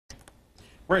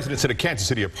Residents at a Kansas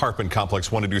City apartment complex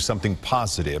want to do something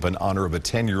positive in honor of a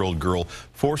 10-year-old girl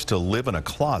forced to live in a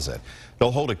closet.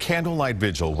 They'll hold a candlelight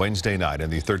vigil Wednesday night in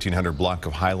the 1300 block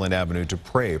of Highland Avenue to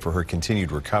pray for her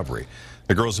continued recovery.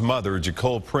 The girl's mother,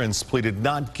 Jacole Prince, pleaded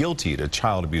not guilty to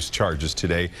child abuse charges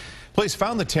today. Police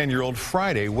found the 10-year-old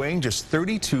Friday weighing just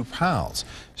 32 pounds.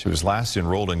 She was last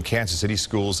enrolled in Kansas City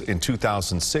schools in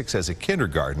 2006 as a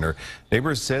kindergartner.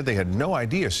 Neighbors said they had no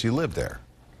idea she lived there.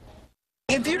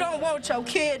 If you don't want your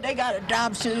kid, they got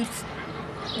adoptions,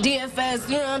 DFS,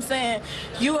 you know what I'm saying?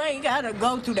 You ain't got to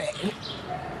go through that.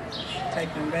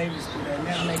 Take them babies through that.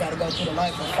 Now they got to go through the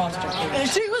life of foster care. And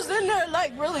she was in there,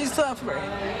 like, really suffering.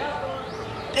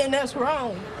 And that's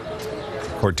wrong.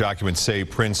 Court documents say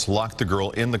Prince locked the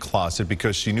girl in the closet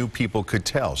because she knew people could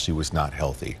tell she was not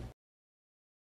healthy.